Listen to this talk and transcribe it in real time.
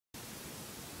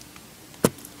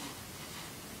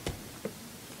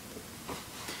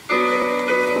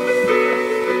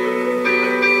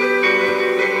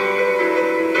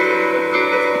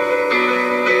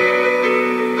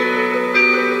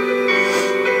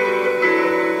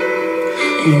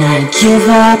And I'd give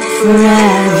up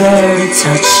forever to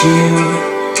touch you,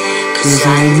 'cause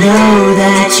I know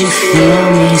that you feel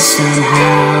me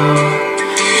somehow.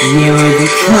 You're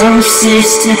the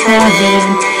closest to heaven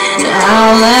that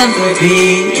I'll ever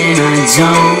be, and I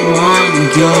don't want to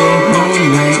go home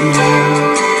right now.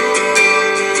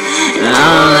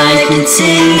 All I can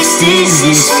taste is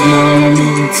this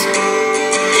moment,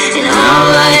 and all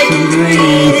I can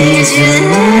breathe is your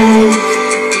life.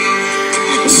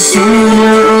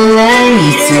 Sooner or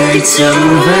later it's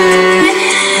over,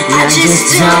 I just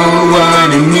don't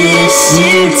wanna miss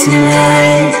you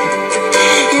tonight.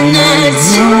 And I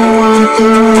don't want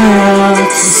the world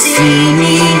to see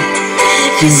me,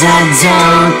 'cause I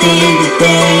don't think that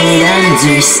they'd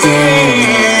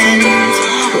understand.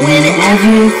 When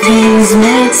everything's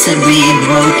meant to be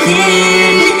broken,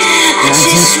 I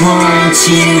just want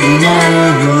you to know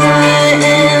who I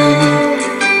am.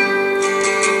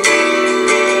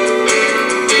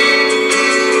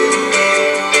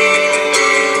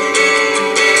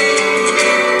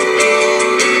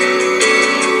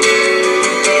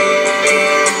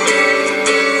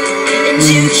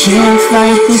 You can't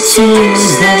fight the tears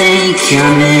that ain't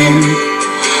coming,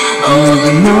 or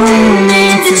the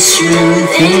moment of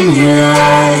truth in your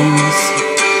eyes.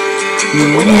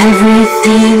 When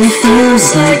everything feels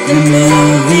like the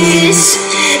movies,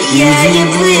 yeah, you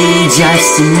bleed just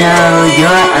to know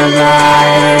you're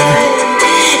alive.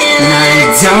 And I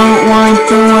don't want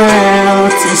the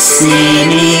world to see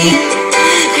me,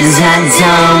 'cause I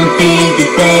don't think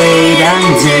that they'd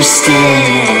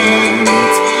understand.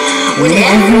 When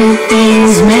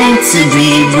everything's meant to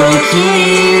be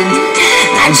broken,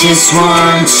 I just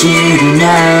want you to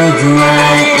know who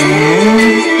I am,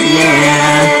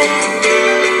 yeah.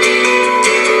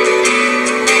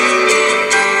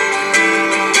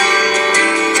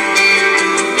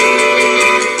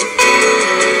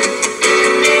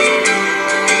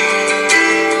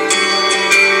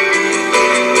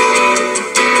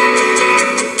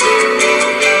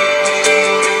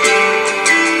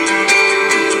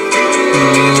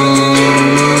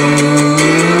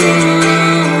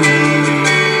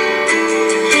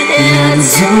 I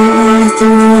don't want the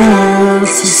world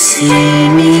to see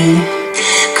me,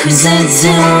 'cause I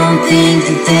don't think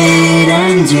that they'd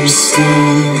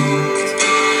understand.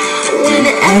 When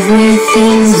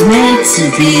everything's meant to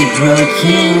be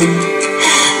broken,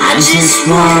 I just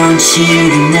want you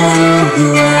to know who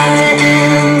I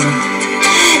am.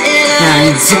 And I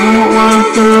don't want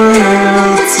the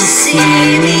world to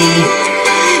see me,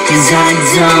 'cause I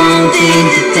don't think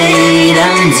that they'd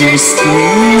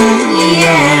understand,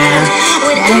 yeah.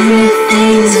 When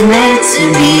everything's meant to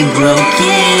be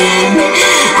broken,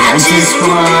 I just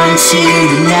want you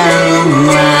to know who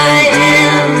I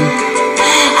am.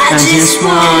 I just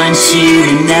want you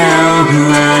to know who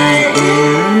I am.